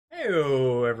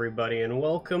Hello everybody and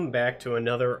welcome back to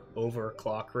another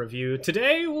Overclock review.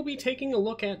 Today we'll be taking a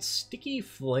look at Sticky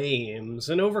Flames,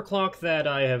 an overclock that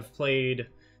I have played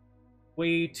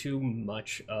way too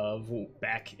much of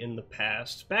back in the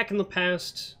past. Back in the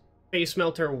past, Face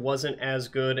Melter wasn't as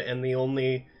good, and the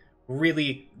only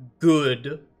really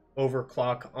good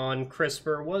overclock on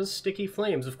CRISPR was Sticky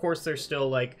Flames. Of course, there's still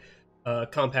like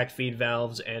compact feed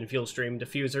valves and fuel stream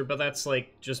diffuser, but that's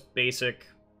like just basic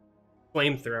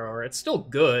flamethrower. It's still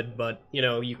good, but, you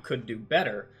know, you could do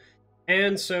better.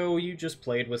 And so you just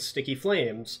played with Sticky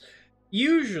Flames.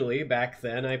 Usually, back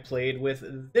then, I played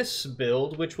with this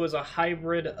build, which was a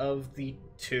hybrid of the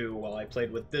two. Well, I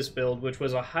played with this build, which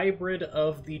was a hybrid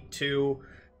of the two,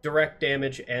 Direct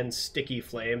Damage and Sticky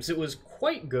Flames. It was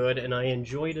quite good, and I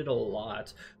enjoyed it a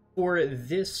lot. For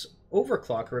this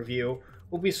Overclock review,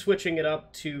 we'll be switching it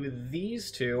up to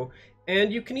these two,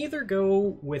 and you can either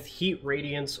go with Heat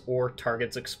Radiance or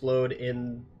Targets Explode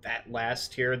in that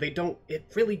last tier. It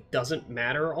really doesn't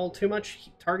matter all too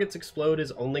much. Targets Explode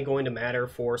is only going to matter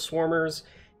for Swarmers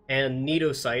and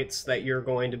Nidocytes that you're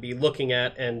going to be looking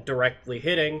at and directly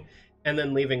hitting, and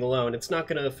then leaving alone. It's not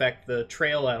going to affect the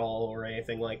trail at all or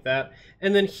anything like that.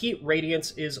 And then Heat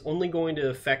Radiance is only going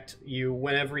to affect you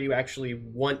whenever you actually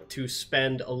want to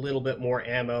spend a little bit more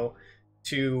ammo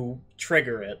to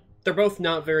trigger it. They're both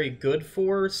not very good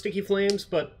for Sticky Flames,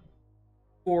 but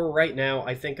for right now,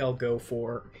 I think I'll go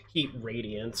for Heat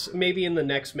Radiance. Maybe in the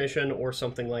next mission or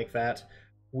something like that,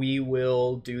 we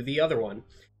will do the other one.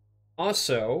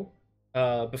 Also,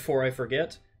 before I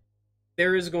forget,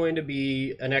 there is going to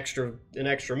be an extra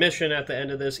mission at the end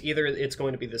of this. Either it's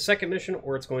going to be the second mission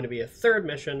or it's going to be a third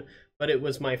mission, but it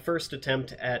was my first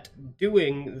attempt at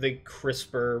doing the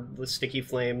CRISPR, the Sticky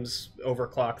Flames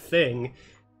overclock thing.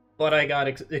 But I got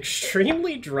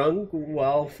extremely drunk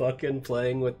while fucking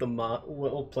playing with this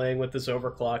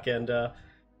overclock, and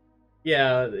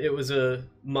yeah, it was a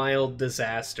mild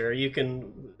disaster. You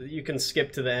can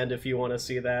skip to the end if you want to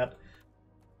see that.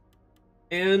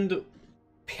 And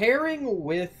pairing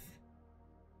with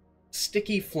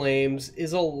Sticky Flames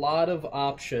is a lot of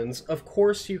options. Of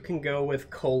course, you can go with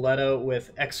Coletta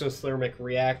with Exothermic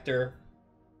Reactor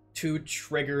to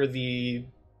trigger the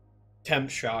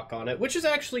temp shock on it, which is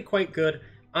actually quite good.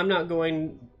 I'm not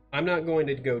going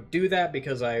to go do that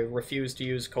because I refuse to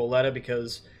use Coletta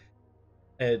because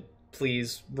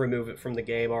please remove it from the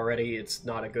game already. It's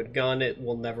not a good gun. It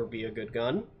will never be a good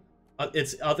gun.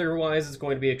 Otherwise it's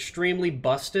going to be extremely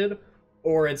busted,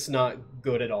 or it's not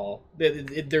good at all.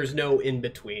 There's no in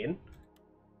between.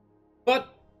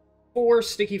 But for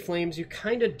Sticky Flames, you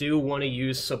kind of do want to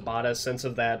use Sabata since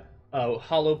of that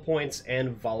hollow points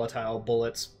and volatile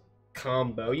bullets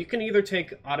combo. You can either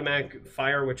take automatic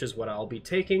fire, which is what I'll be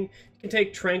taking. You can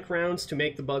take trank rounds to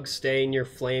make the bugs stay in your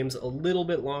flames a little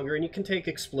bit longer, and you can take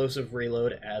explosive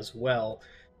reload as well.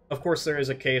 Of course, there is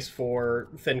a case for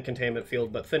thin containment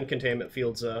field, but thin containment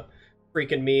field's a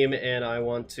freaking meme, and I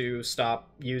want to stop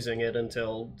using it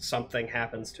until something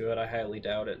happens to it. I highly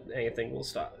doubt anything will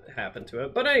happen to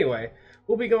it. But anyway,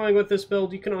 we'll be going with this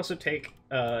build. You can also take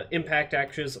Impact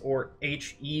Axes or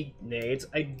HE nades.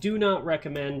 I do not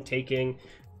recommend taking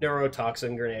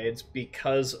Neurotoxin grenades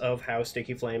because of how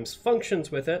Sticky Flames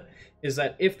functions with it, is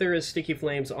that if there is Sticky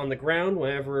Flames on the ground,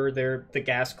 whenever the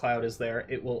gas cloud is there,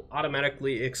 it will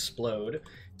automatically explode.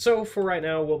 So for right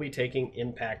now, we'll be taking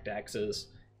Impact Axes.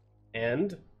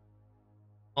 And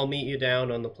I'll meet you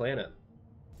down on the planet.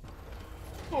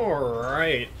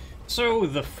 Alright, so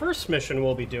the first mission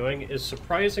we'll be doing is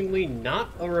surprisingly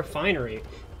not a refinery.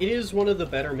 It is one of the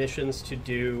better missions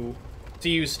to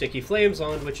use Sticky Flames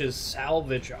on, which is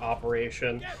Salvage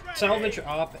Operation. Salvage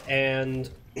Op and...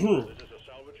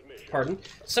 pardon?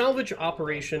 Salvage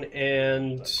Operation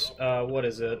and, what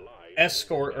is it?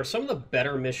 Escort are some of the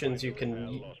better missions you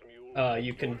can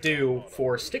do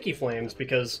for Sticky Flames,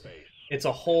 because it's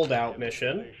a holdout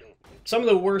mission. Some of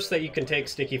the worst that you can take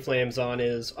Sticky Flames on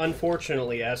is,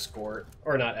 unfortunately,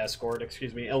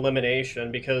 Elimination,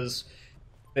 because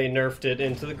they nerfed it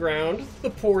into the ground. The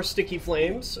poor Sticky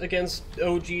Flames against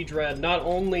OG Dread. Not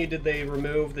only did they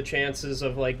remove the chances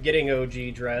of, like, getting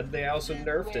OG Dread, they also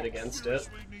nerfed it against it.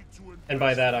 And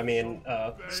by that, I mean,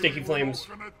 Sticky Flames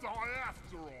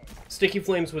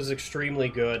was extremely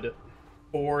good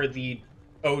for the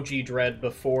OG Dread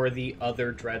before the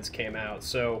other Dreads came out.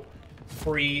 So,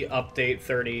 pre-update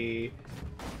 33.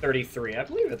 I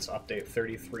believe it's update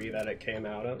 33 that it came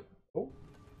out of. Oh.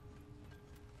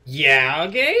 Yeah,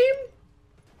 game?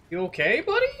 You okay,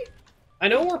 buddy? I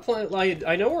know we're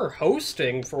I know we're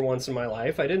hosting for once in my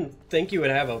life. I didn't think you would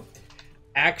have a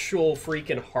actual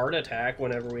freaking heart attack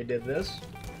whenever we did this.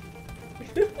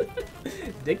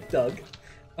 Dick Doug.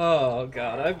 Oh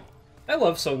god, I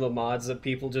love some of the mods that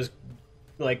people just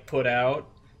like put out.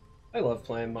 I love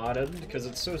playing modded because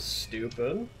it's so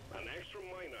stupid.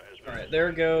 Alright,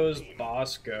 there goes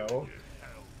Bosco.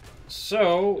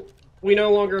 So, we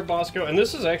no longer have Bosco, and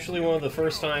this is actually one of the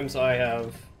first times I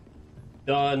have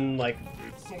done, like,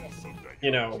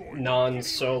 you know,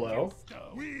 non-solo.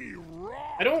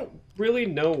 I don't really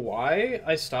know why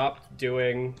I stopped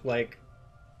doing, like,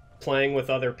 playing with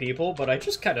other people, but I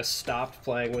just kind of stopped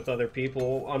playing with other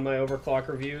people on my Overclock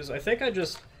reviews. I think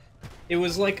it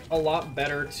was, like, a lot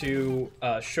better to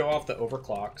show off the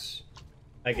overclocks,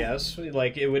 I guess.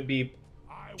 Like, it would be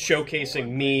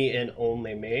showcasing me and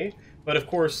only me. But of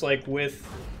course, like, with...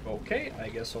 Okay, I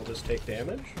guess I'll just take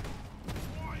damage.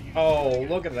 Oh,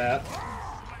 look at that.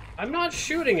 I'm not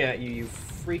shooting at you, you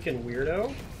freaking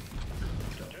weirdo.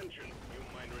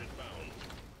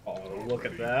 Oh, look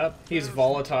at that. He's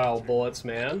volatile bullets,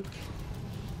 man.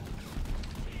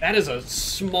 That is a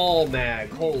small mag,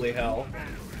 holy hell.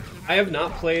 I have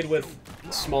not played with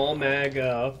small mag,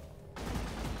 leave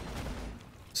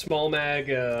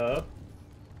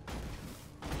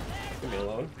me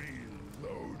alone.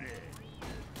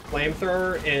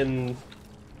 Flamethrower in...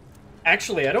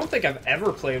 Actually, I don't think I've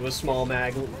ever played with small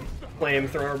mag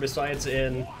flamethrower besides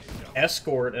in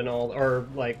Escort and all, or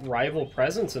like Rival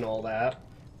Presence and all that.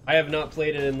 I have not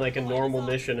played it in like a normal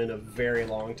mission in a very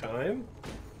long time.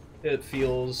 It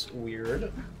feels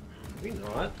weird. Maybe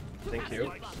not. Thank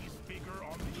you.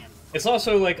 It's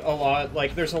also like a lot,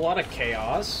 like there's a lot of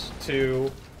chaos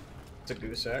to... It's a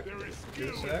goose egg.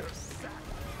 Goose egg?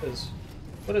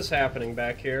 What is happening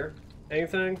back here?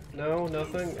 Anything? No?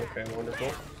 Nothing? Okay,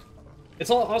 wonderful. It's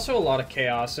also a lot of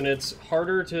chaos, and it's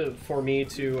harder for me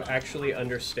to actually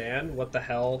understand what the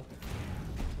hell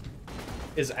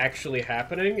is actually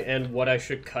happening and what I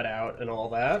should cut out and all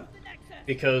that.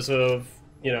 Because of,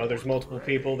 you know, there's multiple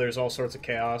people, there's all sorts of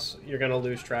chaos. You're gonna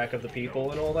lose track of the people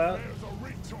and all that.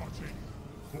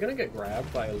 I'm gonna get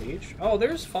grabbed by a leech. Oh,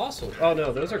 there's fossils. Oh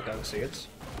no, those are gunk seeds.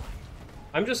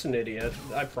 I'm just an idiot,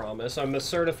 I promise. I'm a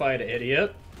certified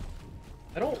idiot.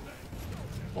 I don't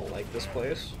like this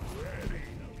place.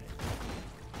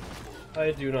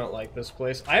 I do not like this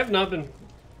place. I have not been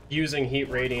using Heat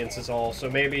Radiance at all, so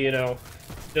maybe, you know,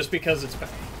 just because it's...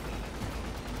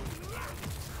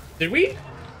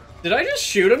 Did I just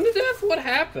shoot him to death? What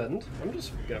happened? I'm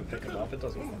just gonna pick him up, it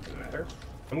doesn't fucking matter.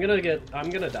 I'm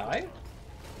gonna die?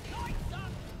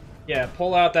 Yeah,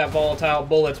 pull out that volatile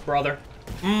bullets, brother.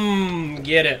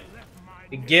 Get it.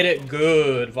 Get it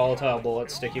good. Volatile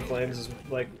bullets, sticky flames is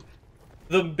like...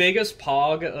 The biggest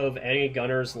pog of any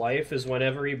gunner's life is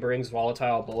whenever he brings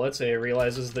volatile bullets and he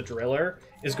realizes the driller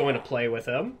is going to play with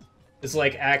him. It's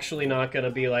like actually not going to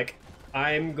be like,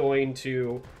 I'm going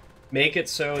to make it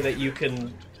so that you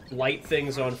can light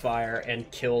things on fire and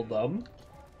kill them.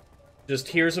 Just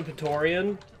here's a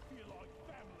Praetorian.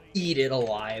 Eat it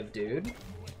alive, dude.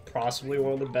 Possibly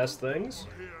one of the best things.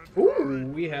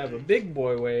 Ooh, we have a big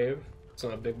boy wave. It's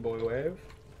not a big boy wave.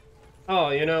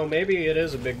 Oh, you know, maybe it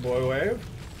is a big boy wave.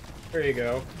 There you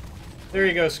go. There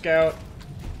you go, Scout.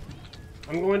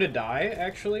 I'm going to die,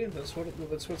 actually. That's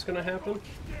what's gonna happen.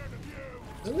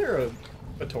 Isn't there a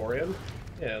Praetorian?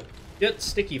 Yeah. Get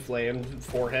sticky flamed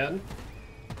forehead.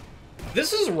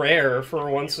 This is rare for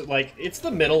once, like, it's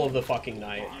the middle of the fucking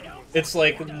night. It's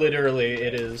like, literally,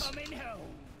 it is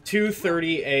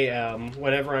 2:30 a.m.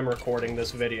 whenever I'm recording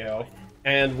this video,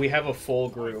 and we have a full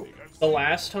group. The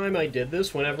last time I did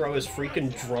this, whenever I was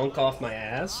freaking drunk off my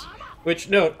ass, which,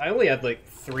 note, I only had like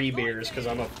 3 beers because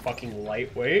I'm a fucking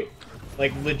lightweight.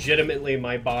 Like, legitimately,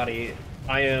 my body,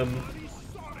 I am,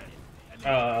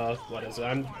 what is it?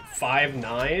 I'm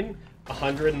 5'9",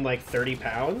 130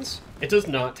 pounds. It does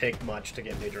not take much to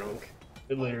get me drunk.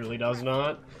 It literally does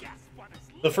not.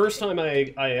 The first time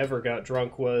I ever got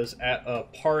drunk was at a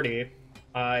party.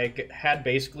 I had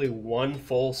basically one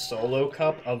full solo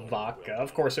cup of vodka.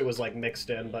 Of course, it was like mixed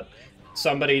in, but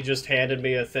somebody just handed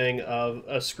me a thing of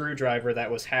a screwdriver that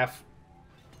was half...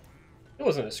 It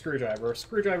wasn't a screwdriver. A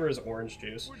screwdriver is orange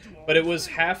juice. But it was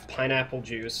half pineapple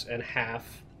juice and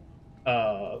half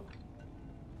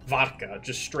vodka.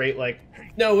 Just straight like...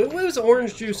 No, it was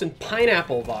orange juice and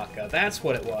pineapple vodka. That's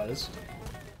what it was.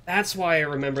 That's why I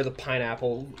remember the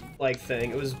pineapple, like,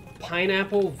 thing. It was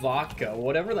pineapple vodka,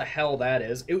 whatever the hell that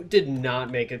is. It did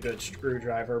not make a good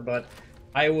screwdriver, but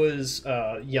I was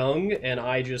young, and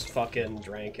I just fucking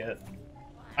drank it.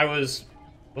 Was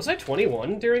I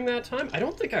 21 during that time? I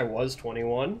don't think I was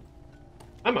 21.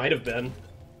 I might have been.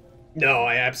 No,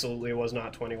 I absolutely was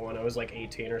not 21. I was like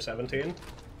 18 or 17.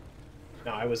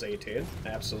 No, I was 18.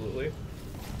 Absolutely.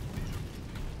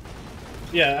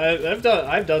 Yeah,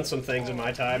 I've done some things in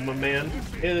my time, my man.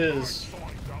 It is...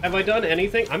 Have I done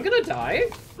anything? I'm gonna die?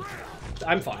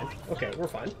 I'm fine. Okay, we're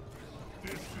fine.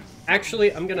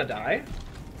 Actually, I'm gonna die.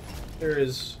 There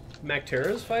is...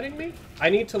 Mactera's fighting me? I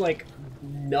need to, like,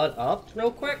 nut up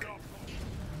real quick.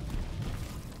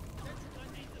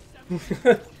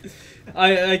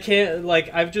 I can't,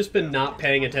 like, I've just been not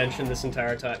paying attention this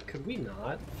entire time. Could we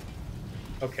not?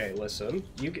 Okay, listen.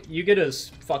 You get a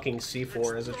fucking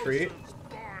C4 as a treat.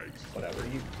 Whatever,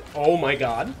 you... Oh my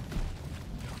god.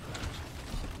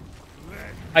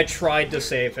 I tried to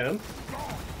save him.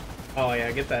 Oh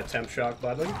yeah, get that temp shock,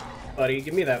 buddy. Buddy,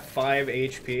 give me that 5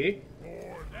 HP.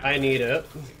 I need it.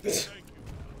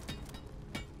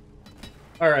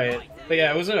 Alright, but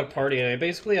yeah, I was at a party and I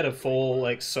basically had a full,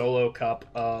 like, solo cup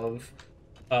of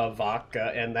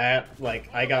vodka, and that, like,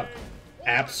 I got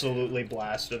absolutely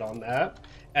blasted on that.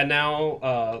 And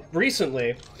now,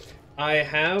 recently, I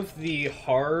have the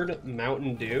hard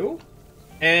Mountain Dew,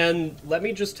 and let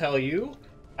me just tell you,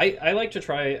 I like to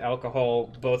try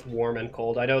alcohol both warm and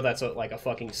cold. I know that's like a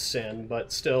fucking sin,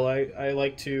 but still, I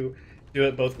like to do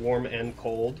it both warm and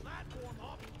cold,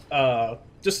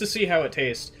 just to see how it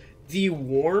tastes. The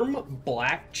warm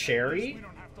black cherry,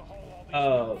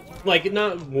 like,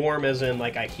 not warm as in,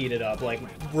 like, I heat it up, like,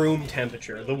 room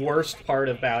temperature. The worst part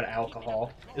about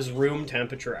alcohol is room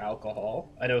temperature alcohol.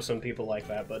 I know some people like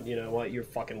that, but you know what? You're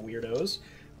fucking weirdos.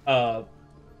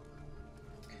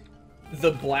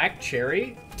 The black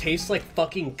cherry tastes like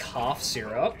fucking cough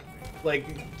syrup.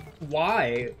 Like,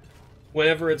 why?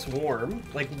 Whenever it's warm,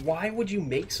 like, why would you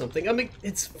make something? I mean,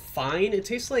 it's fine. It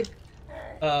tastes like,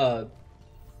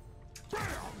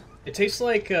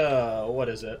 what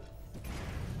is it?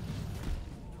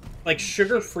 Like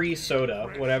sugar-free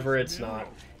soda, whatever it's not.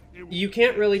 You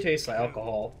can't really taste the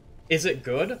alcohol. Is it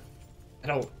good? I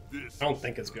don't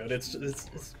think it's good. It's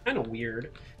kind of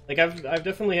weird. Like, I've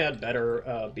definitely had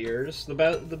better beers. The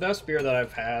best beer that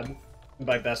I've had,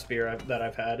 by best beer that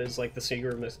I've had, is like the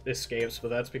Seagram Escapes, but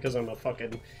that's because I'm a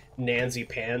fucking Nancy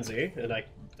Pansy and I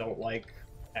don't like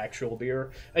actual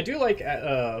beer. I do like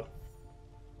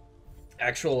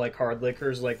actual, like, hard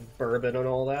liquors like bourbon and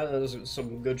all that. That is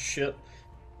some good shit.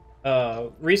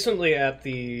 Recently at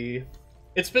the...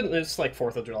 It's like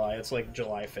 4th of July. It's like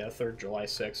July 5th or July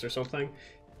 6th or something.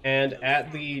 And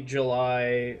at the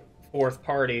July 4th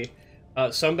party,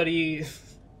 somebody...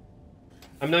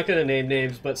 I'm not gonna name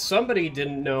names, but somebody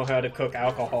didn't know how to cook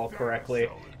alcohol correctly.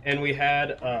 And we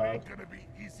had,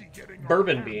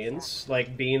 bourbon beans,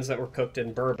 like beans that were cooked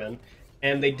in bourbon.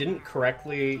 And they didn't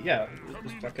correctly... Yeah,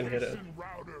 just fucking hit it.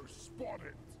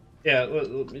 Yeah,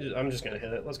 I'm just gonna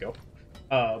hit it. Let's go.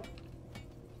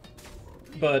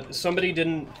 But somebody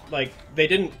didn't, like, they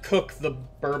didn't cook the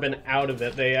bourbon out of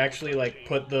it. They actually, like,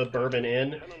 put the bourbon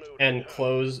in and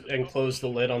close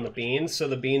the lid on the beans, so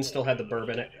the beans still had the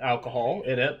bourbon alcohol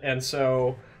in it, and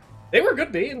so they were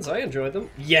good beans. I enjoyed them.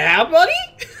 Yeah, buddy?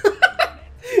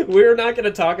 We're not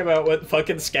gonna talk about what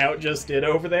fucking Scout just did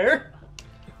over there.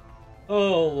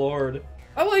 Oh, Lord.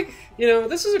 I like, you know,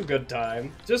 this is a good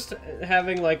time. Just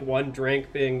having, like, one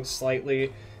drink being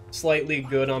slightly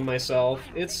good on myself.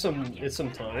 It's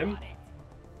some time.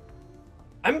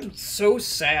 I'm so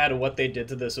sad what they did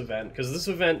to this event, because this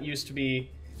event used to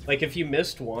be, like, if you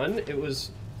missed one, it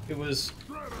was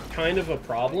kind of a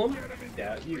problem.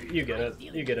 Yeah, you get it.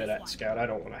 You get it at Scout. I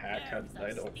don't want to hack.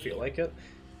 I don't feel like it.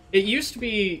 It used to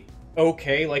be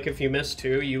okay, like, if you missed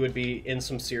 2, you would be in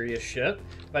some serious shit.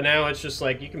 But now it's just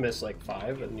like, you can miss, like,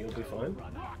 5 and you'll be fine.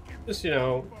 Just, you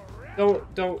know,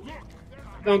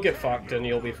 don't get fucked and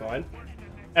you'll be fine.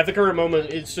 At the current moment,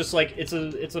 it's just like, it's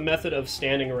a method of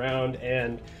standing around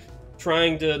and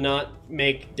trying to not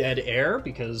make dead air,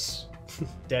 because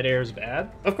dead air is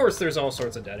bad. Of course, there's all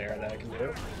sorts of dead air that I can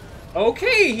do.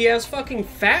 Okay, he has fucking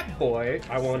Fat Boy.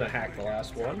 I want to hack the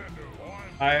last one.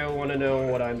 I want to know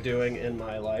what I'm doing in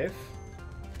my life.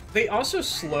 They also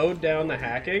slowed down the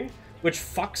hacking, which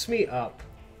fucks me up.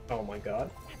 Oh my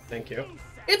god. Thank you.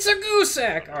 It's a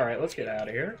Goosack! Alright, let's get out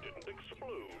of here.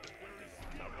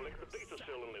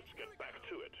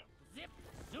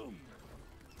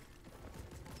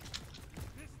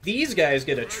 These guys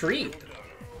get a treat.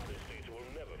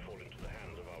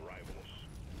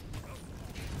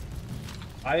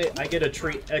 I get a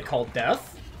treat called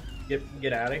death.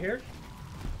 Get out of here.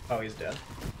 Oh, he's dead.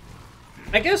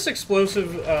 I guess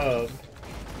explosive,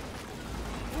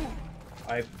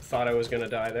 I thought I was gonna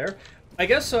die there. I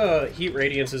guess, Heat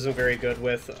Radiance isn't very good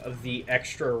with the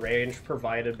extra range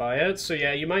provided by it, so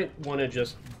yeah, you might want to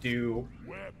just do,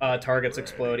 targets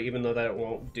explode, even though that it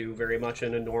won't do very much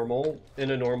in a normal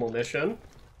mission.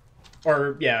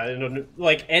 Or, yeah,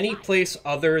 like any place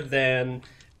other than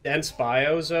dense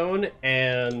biozone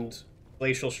and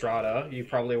glacial strata, you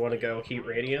probably want to go heat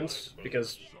radiance,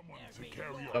 because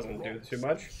it doesn't do too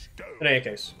much. In any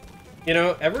case, you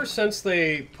know, ever since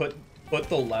they put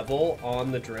the level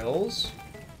on the drills,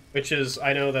 which is,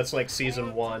 I know that's like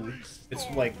Season 1, it's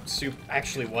like,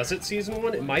 actually, was it Season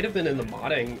 1? It might have been in the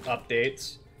modding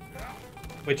updates,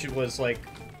 which was like,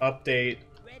 update,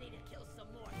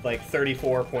 like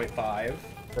 34.5,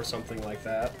 or something like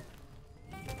that.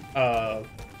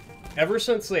 Ever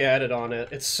since they added on it,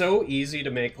 it's so easy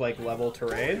to make, like, level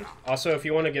terrain. Also, if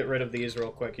you want to get rid of these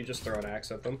real quick, you just throw an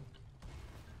axe at them.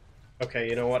 Okay,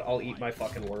 you know what? I'll eat my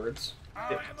fucking words.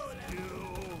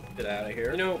 Get out of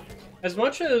here. You know, as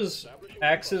much as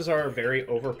axes are very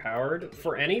overpowered,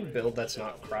 for any build that's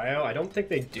not cryo, I don't think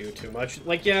they do too much.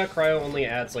 Like, yeah, cryo only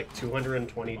adds, like,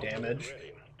 220 damage.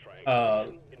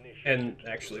 And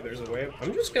actually, there's a way...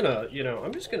 I'm just gonna, you know,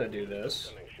 I'm just gonna do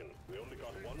this.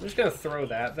 I'm just gonna throw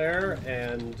that there,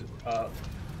 and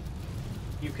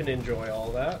you can enjoy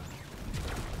all that.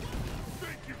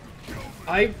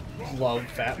 I love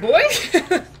Fat Boy.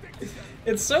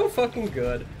 It's so fucking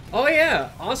good. Oh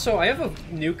yeah, also I have a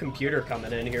new computer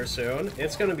coming in here soon.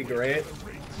 It's gonna be great.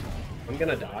 I'm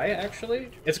gonna die,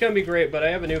 actually. It's gonna be great, but I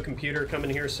have a new computer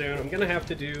coming here soon. I'm gonna have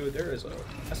to do... There is a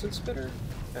acid spitter.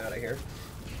 Out of here.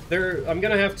 I'm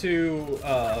gonna have to,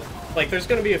 like, there's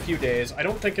gonna be a few days. I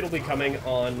don't think it'll be coming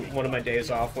on one of my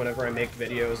days off whenever I make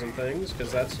videos and things,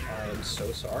 because I am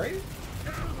so sorry.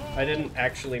 I didn't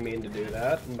actually mean to do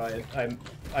that, and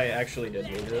I actually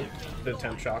did mean to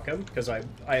temp shock him, because I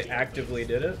actively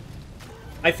did it.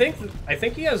 I think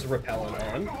he has repellent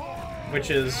on,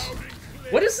 which is...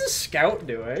 What is this scout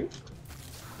doing?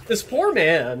 This poor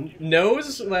man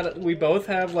knows that we both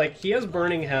have, like, he has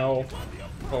burning hell.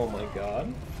 Oh my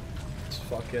god.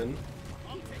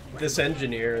 This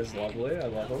engineer is lovely. I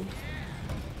love him.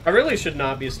 I really should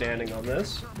not be standing on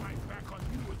this. Do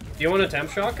you want to temp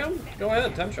shock him? Go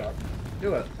ahead, temp shock.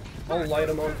 Do it. I'll light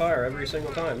him on fire every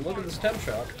single time. Look at this temp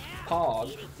shock.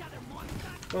 Pog.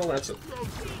 Well, that's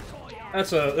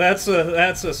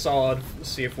a solid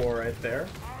C4 right there.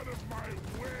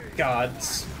 God,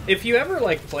 if you ever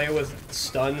like play with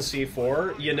stun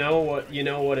C4, you know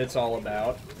what it's all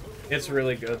about. It's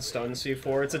really good stun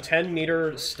C4. It's a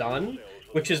 10-meter stun,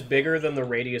 which is bigger than the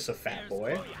radius of Fat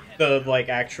Boy. The like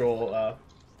actual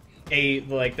the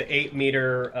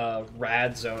 8-meter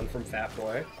rad zone from Fat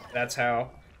Boy. That's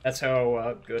how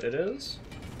good it is.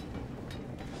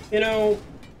 You know,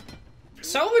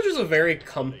 salvage is a very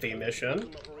comfy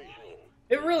mission.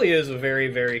 It really is a very,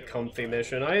 very comfy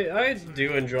mission. I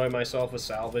do enjoy myself a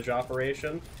salvage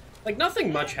operation. Like,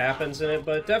 nothing much happens in it,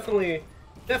 but definitely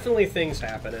things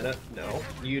happen in it. No,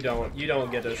 you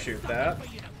don't get to shoot that.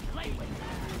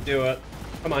 Do it.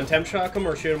 Come on, temp shock him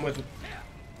or shoot him with...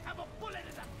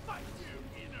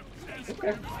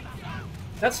 Okay.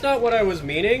 That's not what I was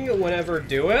meaning whenever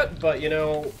do it, but, you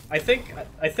know, I think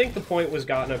the point was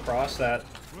gotten across that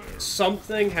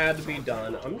something had to be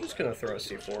done. I'm just gonna throw a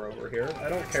C4 over here. I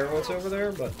don't care what's over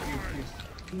there, but...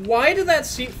 Why did that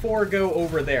C4 go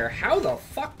over there? How the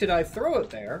fuck did I throw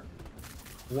it there?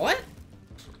 What?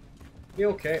 You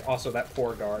okay? Also, that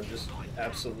poor guard just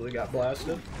absolutely got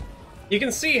blasted. You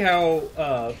can see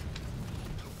how,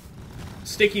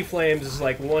 Sticky Flames is,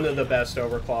 like, one of the best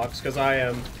overclocks, because I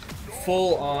am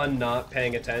full-on not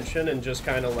paying attention and just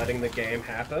kind of letting the game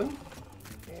happen.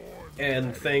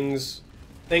 And things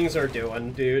are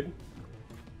doing, dude.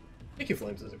 Sticky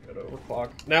Flames is a good overclock.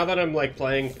 Now that I'm, like,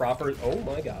 playing proper... Oh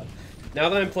my god. Now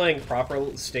that I'm playing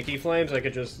proper Sticky Flames, I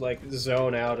could just, like,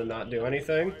 zone out and not do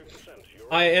anything.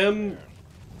 One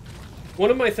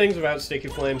of my things about Sticky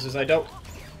Flames is I don't...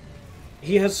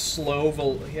 He has slow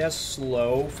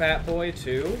Fat Boy,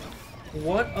 too.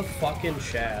 What a fucking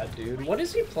Chad, dude. What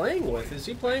is he playing with? Is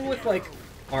he playing with, like,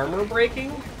 armor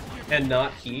breaking and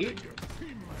not heat?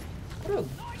 What a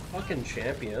fucking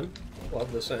champion.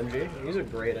 Love this NG. He's a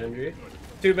great NG.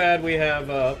 Too bad we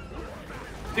have,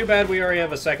 Too bad we already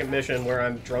have a second mission where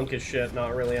I'm drunk as shit,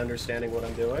 not really understanding what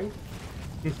I'm doing.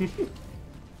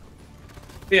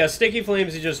 Yeah, Sticky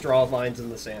Flames, you just draw lines in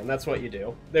the sand. That's what you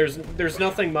do. There's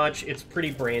nothing much. It's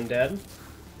pretty brain dead.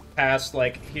 Past,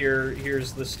 like,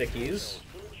 here's the stickies.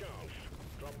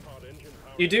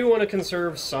 You do want to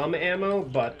conserve some ammo,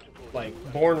 but, like,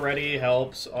 Born Ready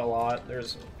helps a lot.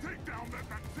 There's...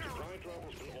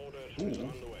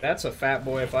 Ooh, that's a Fat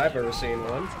Boy if I've ever seen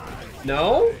one.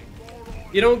 No?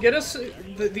 You don't get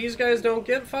these guys don't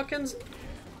get fucking...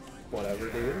 Whatever,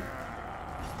 dude.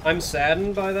 I'm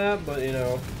saddened by that, but, you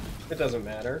know, it doesn't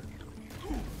matter.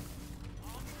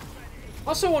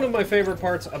 Also, one of my favorite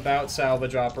parts about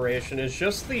Salvage Operation is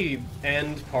just the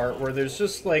end part where there's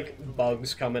just, like,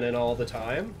 bugs coming in all the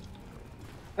time.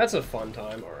 That's a fun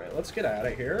time. Alright, let's get out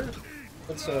of here.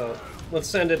 Let's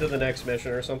send it to the next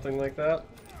mission or something like that.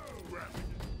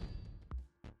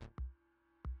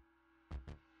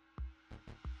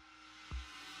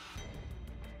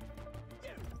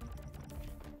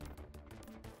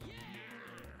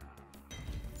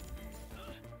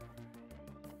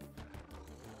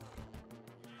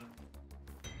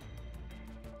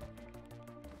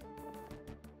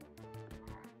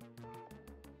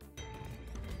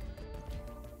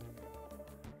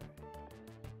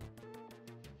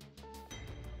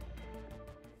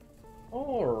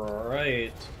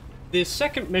 Alright. The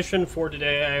second mission for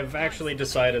today, I've actually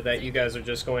decided that you guys are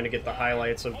just going to get the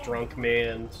highlights of Drunk Me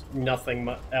and nothing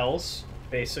else,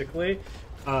 basically.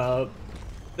 The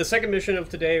second mission of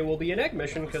today will be an egg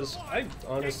mission, because I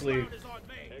honestly...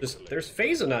 there's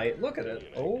Phasonite, look at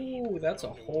it. Oh, that's a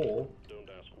hole.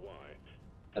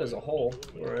 That is a hole.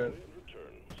 Alright.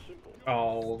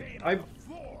 Oh,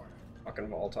 fucking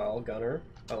volatile gunner.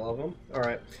 I love him.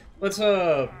 Alright. Let's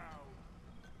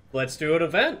do an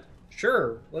event.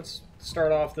 Sure. Let's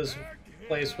start off this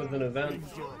place with an event.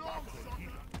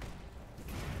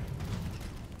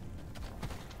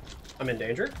 I'm in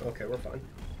danger? Okay, we're fine.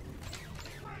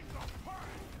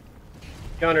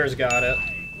 Gunner's got it.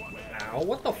 Ow,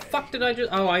 what the fuck did I just...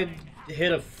 Oh, I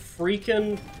hit a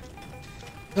freaking...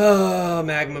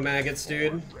 magma maggots,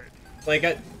 dude.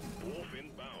 Like,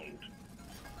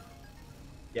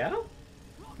 yeah?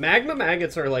 Magma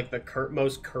maggots are like the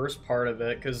most cursed part of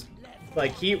it, because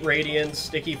like heat radiance,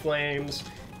 sticky flames,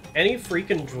 any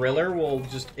freaking driller will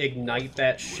just ignite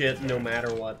that shit no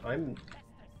matter what. I'm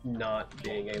not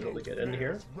being able to get in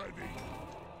here.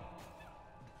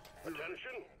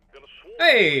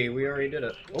 Hey, we already did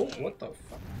it. Oh, what the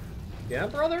fuck? Yeah,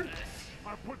 brother?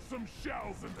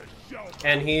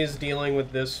 And he's dealing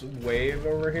with this wave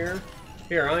over here.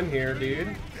 Here, I'm here,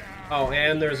 dude. Oh,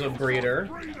 and there's a breeder.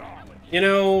 You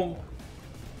know,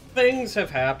 things have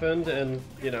happened, and,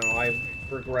 you know, I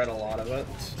regret a lot of it.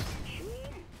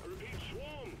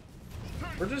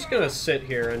 We're just gonna sit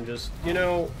here and just, you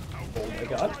know... Oh my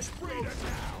god.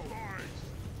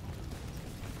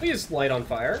 Please light on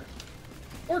fire.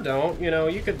 Or don't, you know,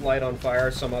 you could light on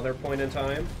fire some other point in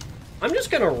time. I'm just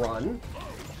gonna run.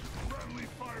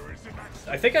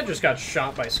 I think I just got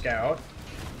shot by Scout.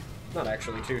 Not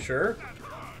actually too sure.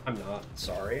 I'm not,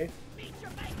 sorry.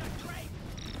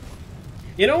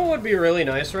 You know what would be really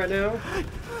nice right now?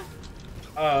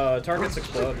 Targets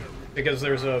explode, because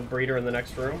there's a breeder in the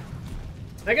next room.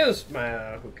 I guess,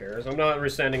 who cares? I'm not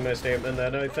rescinding my statement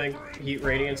that I think heat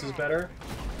radiance is better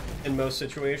in most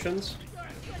situations.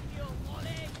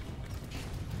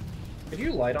 Could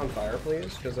you light on fire,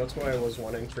 please? Because that's what I was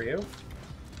wanting for you.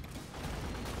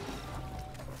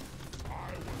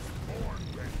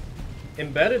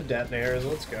 Embedded detonators,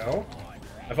 let's go.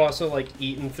 I've also, like,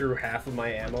 eaten through half of my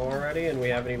ammo already, and we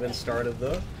haven't even started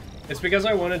the... It's because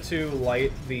I wanted to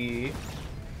light the...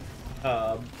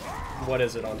 what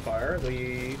is it on fire?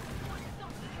 The...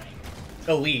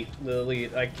 Elite. The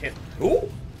Elite. I can't... Ooh!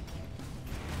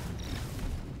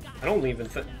 I don't even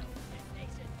think...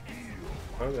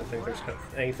 I don't even think there's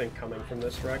anything coming from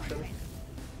this direction.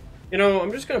 You know,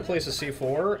 I'm just gonna place a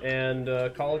C4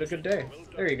 and call it a good day.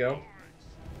 There you go.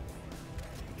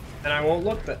 And I won't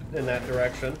look in that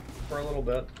direction for a little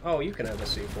bit. Oh, you can have a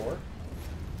C4.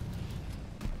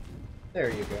 There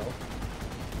you go.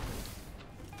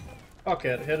 Fuck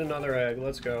it, hit another egg,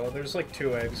 let's go. There's like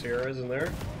 2 eggs here, isn't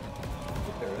there?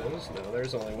 There is. No,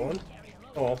 there's only one.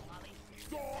 Oh.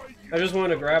 I just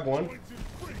wanted to grab one.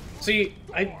 See,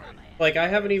 I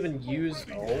haven't even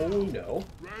used... Oh, no.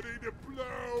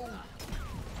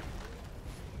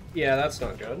 Yeah, that's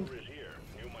not good.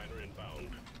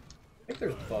 I think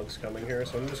there's bugs coming here,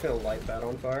 so I'm just gonna light that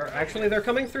on fire. Actually, they're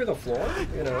coming through the floor,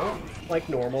 you know, like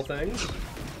normal things.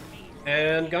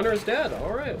 And Gunner's dead.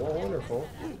 Alright, well, wonderful.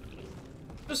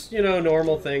 Just, you know,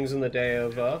 normal things in the day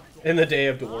of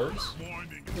dwarves.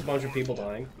 A bunch of people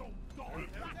dying.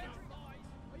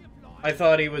 I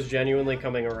thought he was genuinely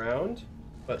coming around,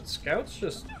 but Scout's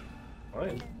just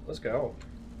fine. Let's go.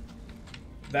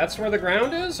 That's where the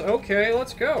ground is? Okay,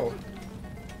 let's go.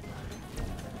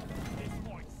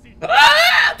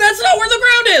 Ah! That's not where the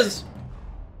ground is!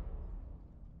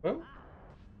 Huh?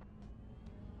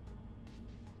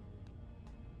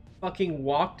 Fucking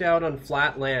walked out on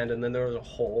flat land and then there was a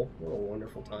hole. What a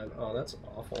wonderful time. Oh, that's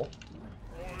awful.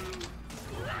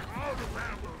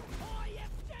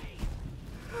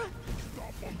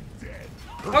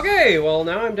 Okay, well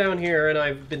now I'm down here and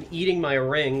I've been eating my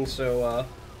ring, so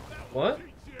What?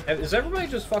 Is everybody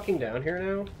just fucking down here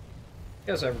now? I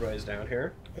guess everybody's down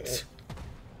here.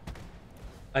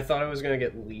 I thought I was gonna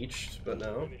get leeched, but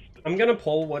no. I'm gonna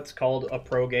pull what's called a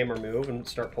pro gamer move and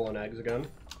start pulling eggs again.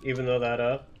 Even though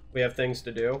that, we have things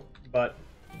to do. But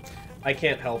I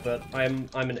can't help it. I'm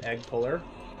an egg puller.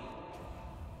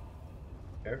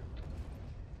 Here.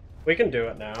 We can do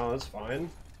it now, that's fine.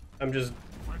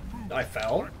 I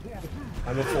fell.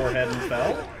 I'm a forehead and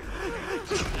fell.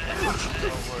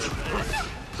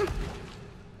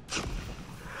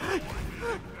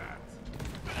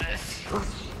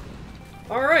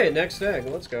 Alright, next egg,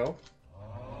 let's go.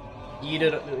 Yeet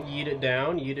it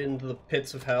down, yeet it into the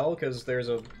pits of hell, because there's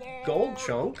a gold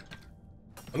chunk.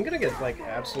 I'm gonna get, like,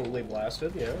 absolutely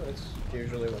blasted, yeah, that's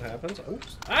usually what happens.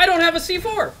 I don't have a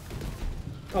C4!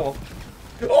 Oh.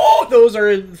 Oh, those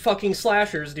are fucking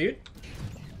slashers, dude.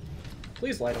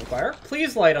 Please light on fire.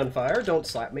 Please light on fire. Don't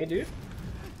slap me, dude.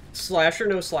 Slasher,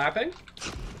 no slapping.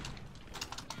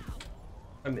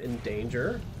 I'm in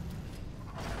danger.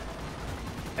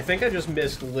 I think I just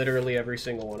missed literally every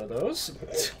single one of those.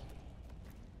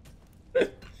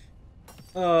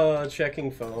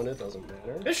 Checking phone. It doesn't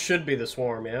matter. This should be the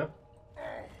swarm, yeah?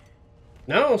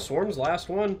 No, swarm's last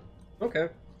one. Okay.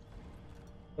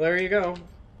 Well, there you go.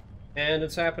 And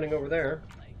it's happening over there.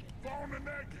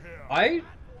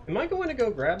 Am I going to go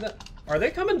grab that? Are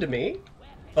they coming to me?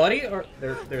 Buddy? Or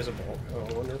there's a bolt. Oh,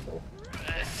 wonderful.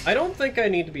 I don't think I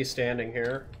need to be standing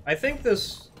here. I think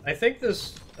this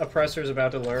oppressor's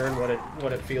about to learn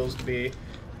what it feels to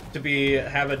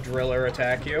have a driller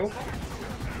attack you.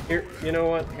 Here, you know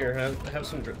what? Here, have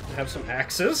some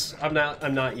axes. I'm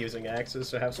not using axes,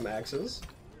 so have some axes.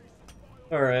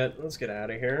 All right, let's get out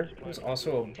of here. There's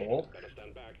also a bolt.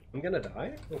 I'm gonna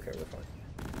die? Okay, we're fine.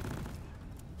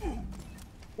 Can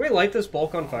we light this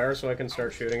bulk on fire so I can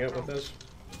start shooting it with this?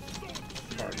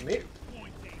 Pardon me.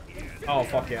 Oh,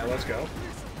 fuck yeah, let's go.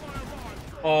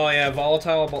 Oh yeah,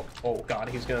 volatile bulk. Oh god,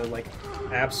 he's gonna, like,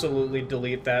 absolutely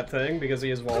delete that thing because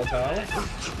he is volatile.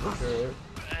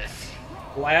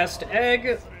 Last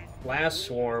egg, last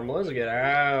swarm. Let's get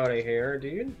out of here,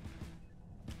 dude.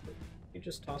 You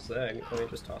just toss the egg. Let me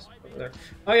just toss it over there.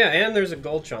 Oh yeah, and there's a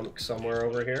gold chunk somewhere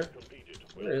over here.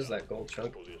 Where is that gold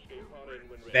chunk?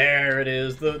 There it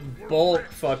is. The bulk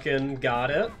fucking got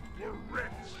it.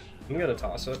 I'm gonna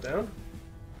toss it down.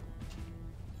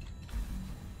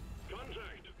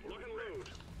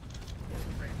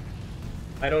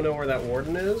 I don't know where that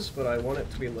warden is, but I want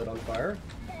it to be lit on fire.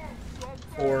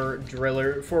 For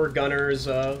Gunner's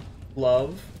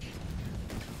love.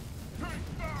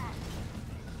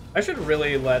 I should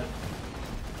really let...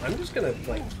 I'm just gonna,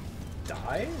 like,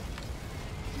 die?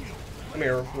 Come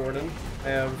here, Warden.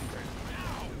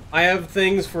 I have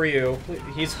things for you.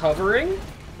 He's hovering?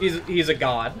 He's a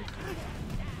god.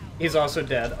 He's also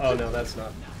dead. Oh, no, that's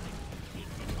not...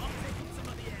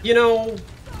 You know,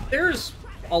 there's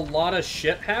a lot of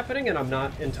shit happening, and I'm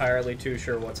not entirely too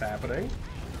sure what's happening.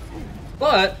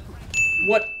 But,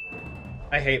 what...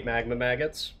 I hate magma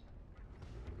maggots.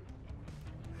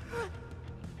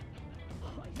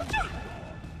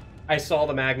 I saw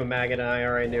the magma maggot and I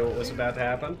already knew what was about to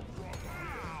happen.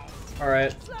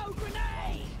 Alright.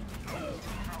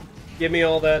 Give me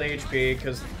all that HP,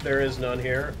 because there is none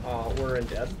here. Oh, we're in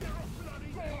dead.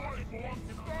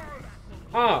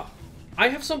 Ah! I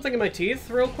have something in my teeth,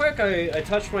 real quick. I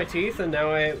touched my teeth and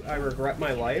now I regret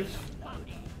my life.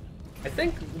 I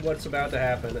think what's about to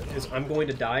happen is I'm going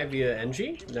to die via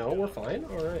NG. No, we're fine.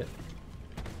 Alright.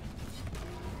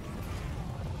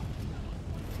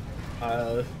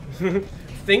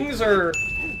 Things are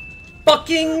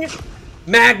fucking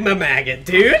magma maggot,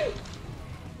 dude!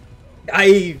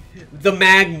 The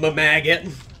magma maggot.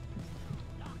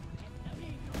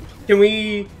 Can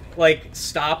we, like,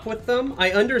 stop with them?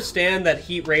 I understand that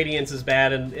heat radiance is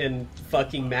bad in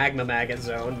fucking magma maggot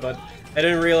zone, but I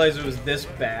didn't realize it was this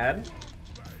bad.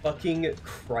 Fucking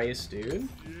Christ, dude.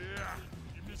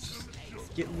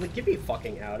 Get me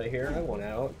fucking out of here. I want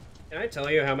out. Can I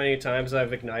tell you how many times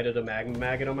I've ignited a magma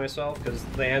maggot on myself? Because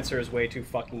the answer is way too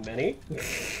fucking many.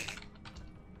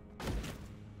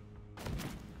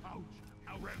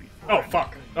 Oh,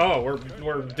 fuck. Oh,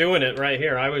 we're doing it right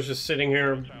here. I was just sitting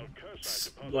here,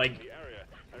 like,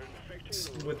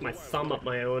 with my thumb up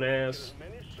my own ass.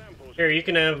 Here, you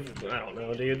can have... I don't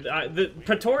know, dude. The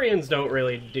Praetorians don't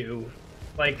really do...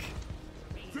 Like...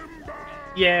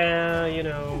 Yeah, you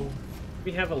know...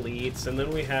 We have elites, and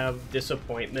then we have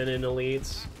disappointment in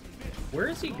elites. Where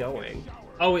is he going?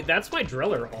 Oh, wait, that's my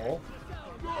driller hole.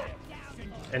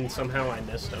 And somehow I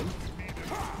missed him.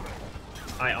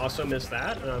 I also missed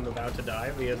that, and I'm about to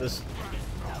die via this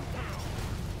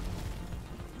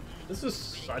This is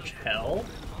such hell.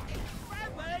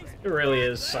 It really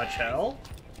is such hell.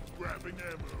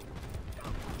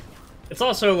 It's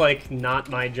also, like, not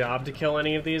my job to kill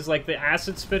any of these. Like, the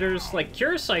acid spitters, like,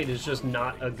 Cure Sight is just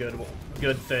not a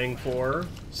good thing for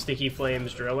Sticky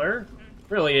Flames Driller.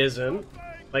 Really isn't.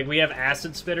 Like, we have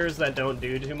acid spitters that don't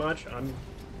do too much.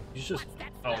 He's just...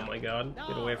 Oh my god.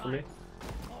 Get away from me.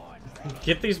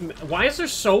 Get these... Why is there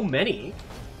so many?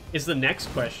 Is the next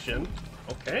question.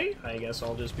 Okay, I guess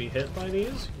I'll just be hit by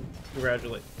these.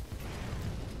 Congratulations.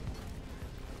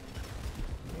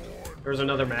 There's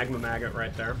another magma maggot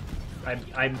right there.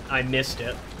 I missed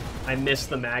it. I missed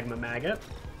the magma maggot.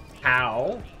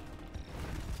 How?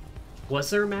 Was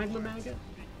there a magma maggot?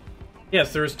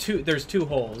 Yes, there's two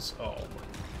holes. Oh,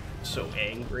 I'm so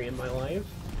angry in my life.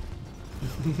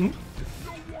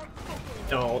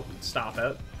 Don't. Stop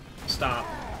it. Stop.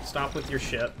 Stop with your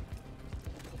shit.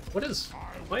 What is...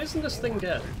 Why isn't this thing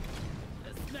dead?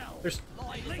 There's...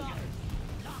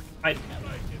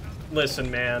 Listen,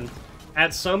 man.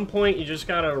 At some point, you just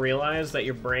gotta realize that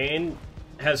your brain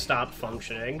has stopped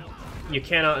functioning. You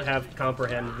cannot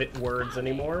comprehend words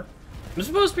anymore. I'm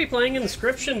supposed to be playing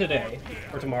Inscription today.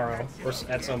 Or tomorrow. Or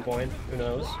at some point. Who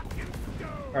knows?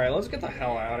 Alright, let's get the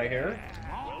hell out of here.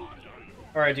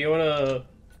 Alright, do you want to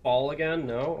fall again?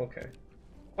 No? Okay.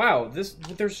 Wow,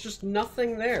 there's just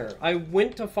nothing there. I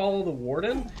went to follow the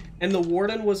warden, and the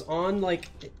warden was on, like,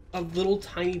 a little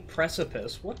tiny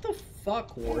precipice. What the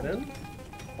fuck, warden?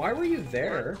 Why were you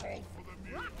there?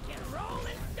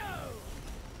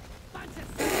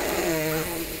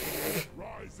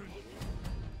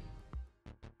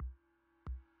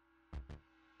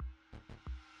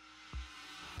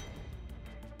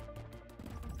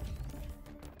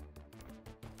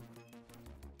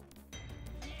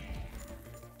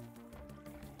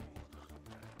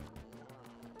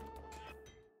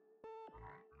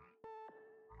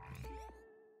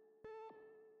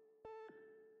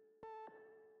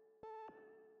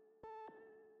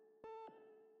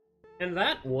 And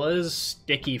that was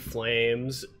Sticky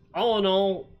Flames. All in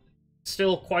all,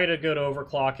 still quite a good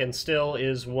overclock, and still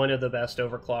is one of the best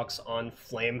overclocks on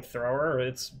Flamethrower.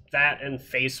 It's that and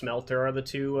Face Melter are the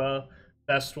two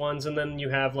best ones, and then you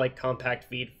have like compact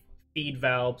feed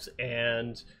valves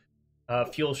and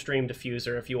fuel stream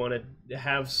diffuser if you want to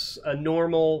have a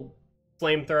normal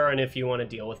Flamethrower and if you want to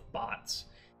deal with bots.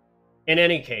 In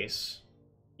any case,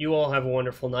 you all have a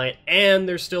wonderful night, and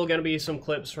there's still going to be some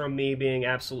clips from me being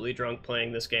absolutely drunk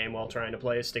playing this game while trying to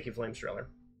play a Sticky Flames Driller.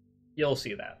 You'll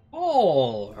see that.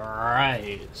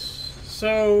 Alright,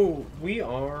 so we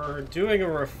are doing a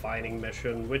refining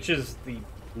mission, which is the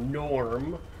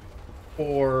norm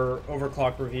for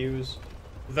overclock reviews.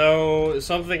 Though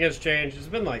something has changed. It's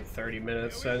been like 30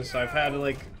 minutes since I've had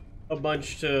like a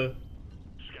bunch to...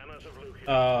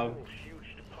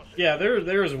 yeah,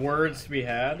 there's words to be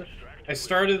had. I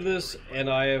started this, and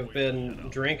I have been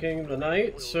drinking the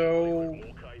night, so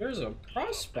there's a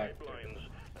prospect.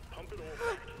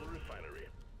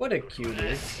 What a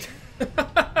cutie.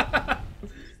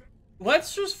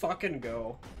 Let's just fucking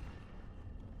go.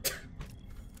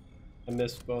 I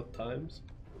missed both times.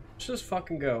 Let's just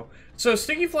fucking go. So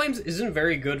Sticky Flames isn't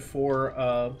very good for,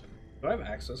 do I have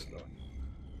access? No.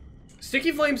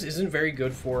 Sticky Flames isn't very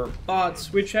good for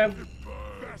bots, which have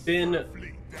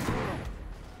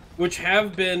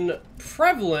been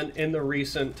prevalent in the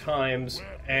recent times,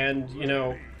 and, you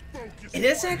know, it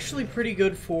is actually pretty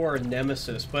good for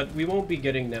Nemesis, but we won't be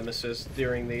getting Nemesis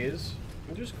during these.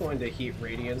 I'm just going to Heat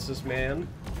Radiance this man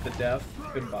to death.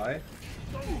 Goodbye.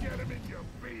 So I'm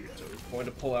going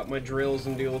to pull out my drills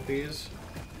and deal with these.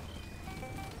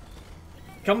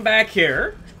 Come back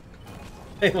here.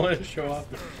 They want to show off.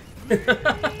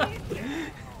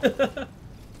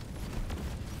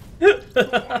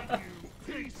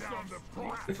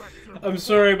 I'm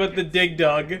sorry, but the Dig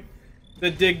Dug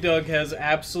has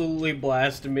absolutely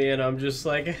blasted me, and I'm just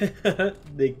like,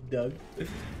 Dig Dug.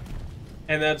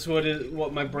 And that's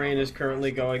what my brain is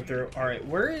currently going through. All right,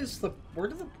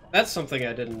 that's something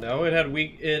I didn't know.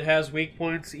 It has weak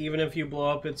points, even if you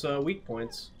blow up its weak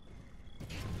points.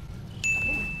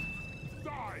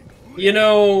 You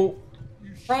know,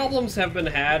 problems have been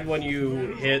had when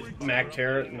you hit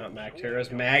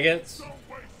maggots.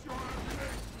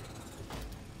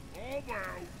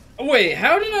 Wait,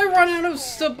 how did I run out of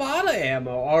Sabata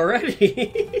ammo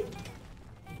already?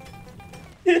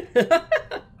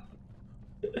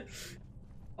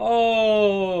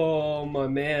 Oh, my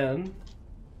man.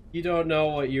 You don't know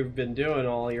what you've been doing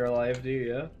all your life, do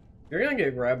you? You're gonna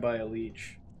get grabbed by a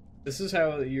leech. This is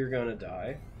how you're gonna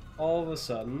die. All of a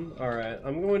sudden. Alright,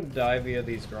 I'm going to die via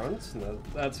these grunts. And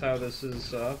that's how this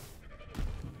is,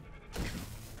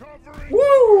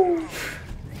 Woo!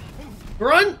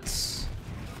 Grunts!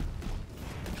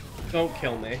 Don't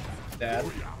kill me, Dad.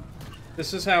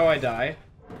 This is how I die.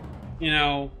 You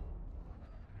know,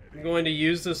 I'm going to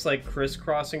use this, like,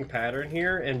 crisscrossing pattern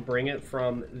here and bring it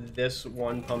from this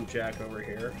one pump jack over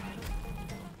here.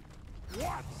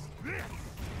 What's this?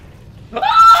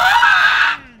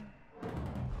 Ah!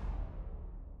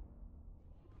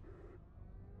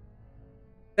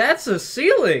 That's a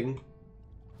ceiling!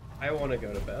 I want to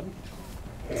go to bed.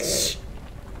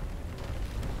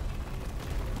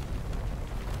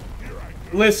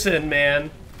 Listen, man.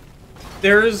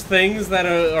 There's things that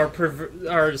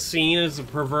are seen as a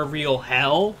proverbial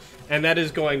hell, and that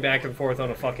is going back and forth on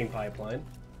a fucking pipeline.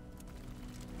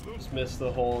 Just missed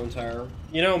the whole entire...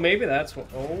 You know, maybe that's what...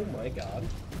 Oh my god.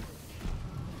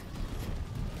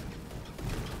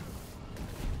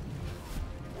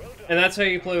 And that's how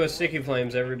you play with sticky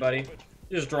flames, everybody.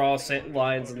 Just draw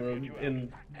lines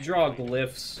and draw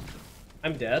glyphs.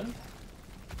 I'm dead.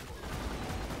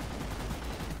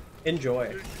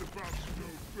 Enjoy.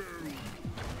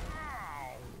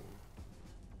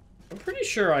 I'm pretty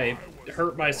sure I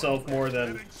hurt myself more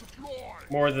than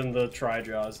the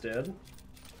Tri-Jaws did.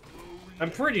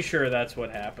 I'm pretty sure that's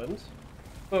what happened.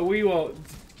 But we won't...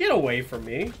 Get away from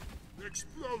me.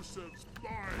 Explosives,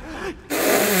 fire.